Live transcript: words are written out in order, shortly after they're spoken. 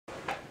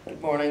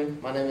Good morning.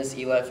 My name is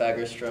Eli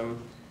Fagerstrom.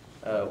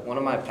 One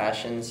of my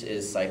passions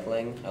is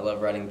cycling. I love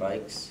riding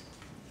bikes.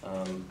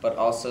 But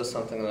also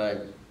something that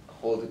I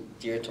hold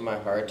dear to my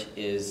heart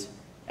is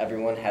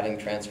everyone having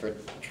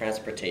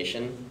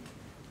transportation.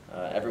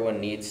 Everyone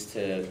needs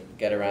to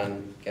get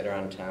around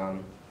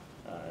town.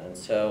 And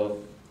so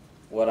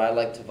what I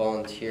like to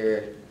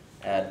volunteer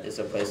at is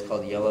a place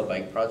called Yellow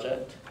Bike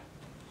Project.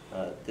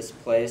 This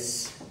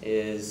place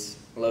is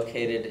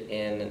located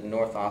in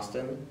North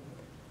Austin,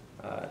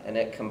 and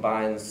it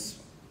combines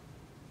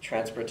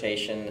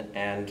transportation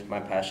and my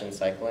passion,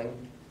 cycling.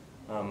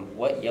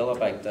 What Yellow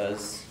Bike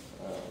does,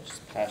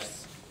 just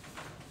pass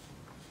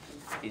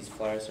these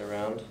flyers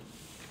around.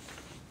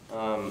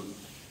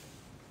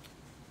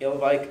 Yellow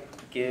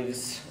Bike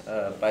gives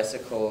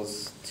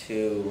bicycles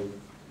to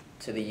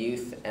the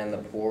youth and the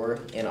poor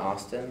in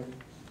Austin.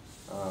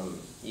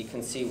 You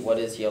can see what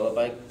is Yellow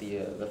Bike,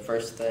 the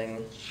first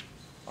thing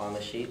on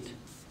the sheet.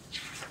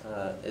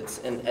 It's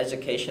an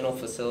educational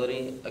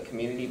facility, a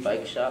community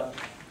bike shop,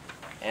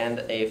 and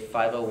a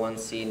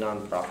 501c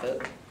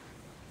nonprofit.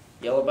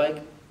 Yellow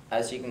Bike,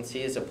 as you can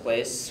see, is a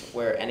place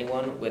where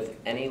anyone with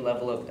any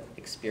level of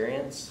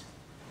experience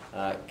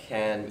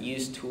can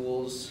use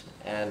tools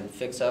and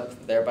fix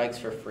up their bikes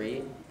for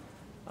free,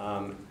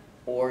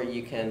 or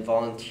you can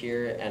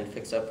volunteer and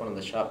fix up one of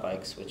the shop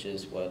bikes, which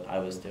is what I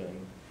was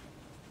doing.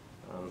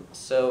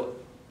 So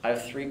I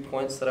have 3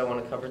 points that I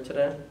want to cover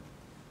today.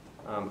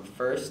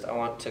 First, I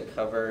want to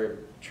cover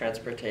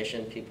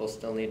transportation people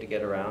still need to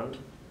get around.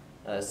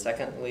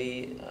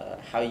 Secondly,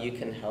 how you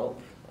can help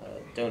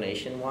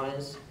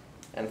donation-wise.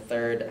 And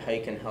third, how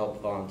you can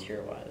help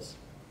volunteer-wise.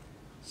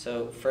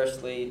 So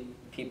firstly,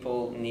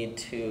 people need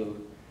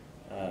to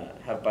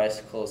have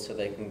bicycles so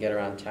they can get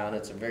around town.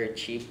 It's a very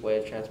cheap way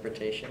of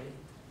transportation.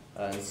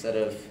 Instead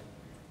of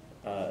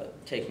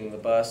taking the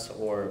bus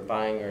or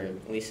buying or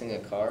leasing a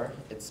car,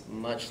 it's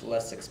much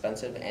less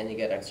expensive and you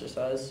get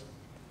exercise.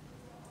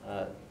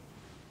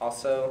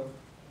 Also,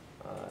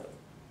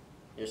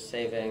 you're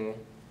saving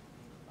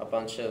a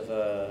bunch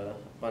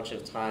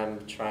of time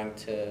trying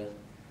to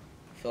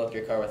fill up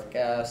your car with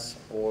gas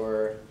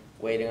or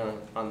waiting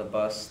on the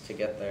bus to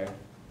get there.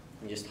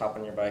 You just hop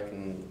on your bike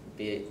and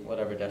be at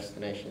whatever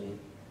destination,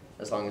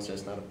 as long as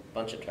there's not a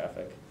bunch of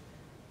traffic.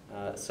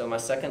 So my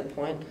second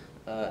point,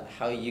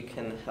 how you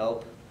can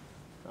help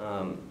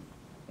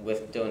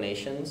with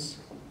donations.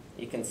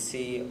 You can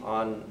see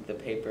on the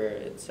paper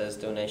it says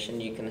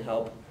donation. You can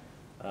help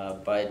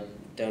by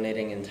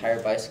donating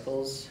entire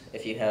bicycles.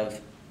 If you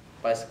have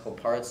bicycle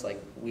parts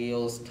like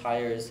wheels,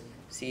 tires,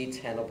 seats,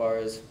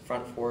 handlebars,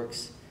 front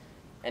forks,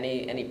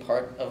 any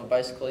part of a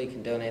bicycle, you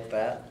can donate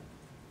that.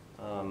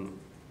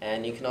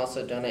 And you can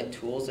also donate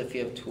tools if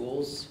you have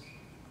tools.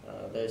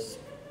 There's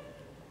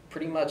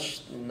pretty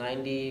much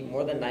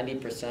more than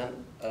 90%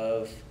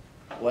 of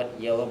what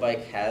Yellow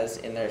Bike has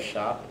in their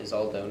shop is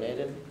all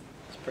donated.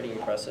 It's pretty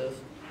impressive.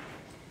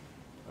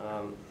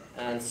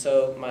 And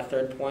so my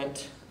third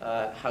point,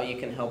 how you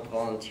can help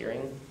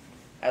volunteering.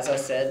 As I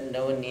said,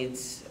 no one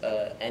needs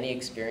any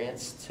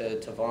experience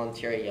to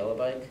volunteer at Yellow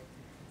Bike.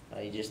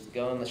 You just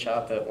go in the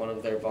shop at one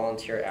of their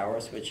volunteer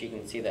hours, which you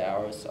can see the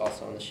hours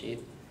also on the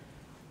sheet.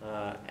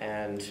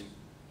 And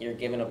you're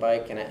given a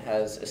bike and it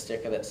has a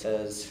sticker that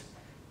says,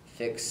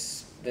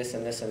 fix this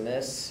and this and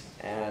this,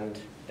 and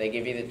they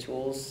give you the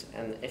tools.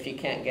 And if you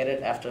can't get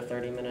it after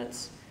 30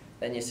 minutes,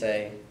 then you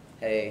say,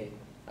 hey,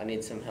 I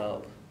need some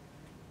help.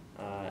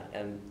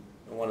 And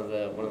one of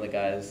the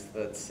guys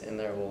that's in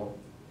there will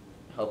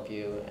help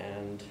you,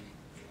 and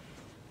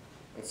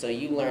so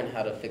you learn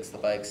how to fix the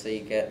bike, so you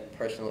get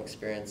personal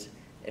experience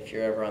if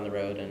you're ever on the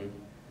road and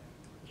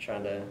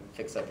trying to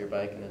fix up your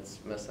bike and it's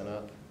messing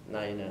up.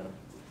 Now you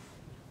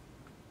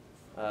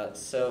know.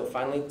 So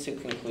finally, to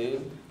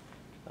conclude,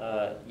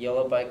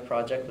 Yellow Bike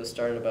Project was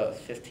started about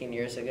 15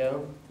 years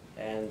ago,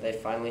 and they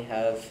finally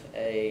have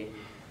a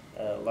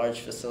large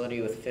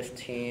facility with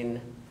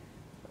 15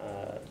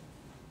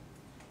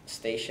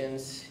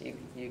 stations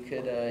you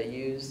could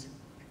use.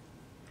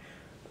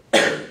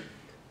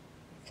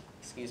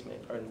 Excuse me,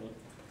 pardon me.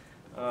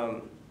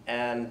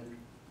 And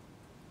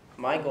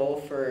my goal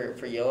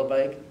for Yellow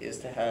Bike is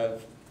to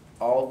have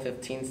all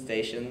 15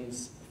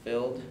 stations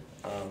filled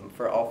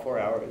for all 4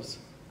 hours,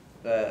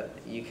 that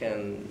you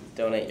can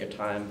donate your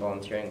time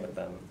volunteering with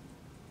them.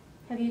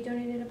 Have you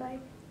donated a bike?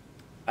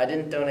 I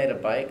didn't donate a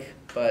bike,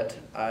 but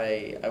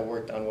I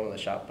worked on one of the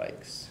shop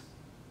bikes.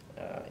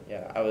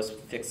 Yeah, I was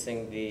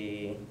fixing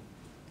the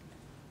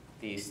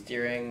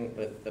steering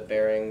with the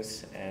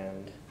bearings,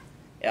 and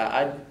yeah,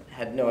 I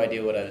had no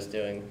idea what I was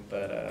doing,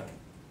 but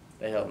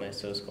they helped me,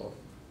 so it was cool.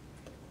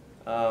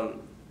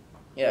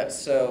 Yeah,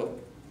 so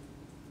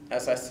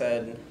as I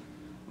said,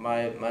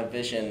 my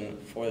vision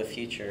for the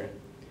future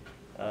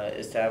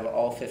is to have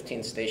all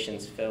 15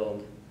 stations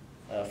filled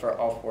for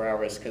all 4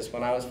 hours, because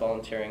when I was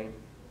volunteering,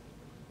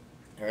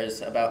 there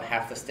was about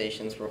half the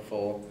stations were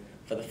full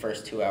for the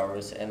first 2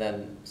 hours, and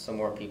then some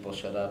more people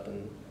showed up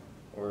and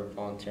were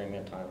volunteering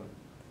their time.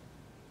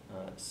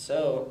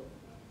 So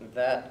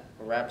that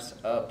wraps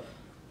up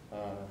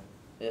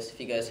this. If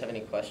you guys have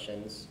any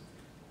questions,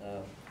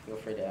 feel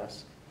free to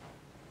ask.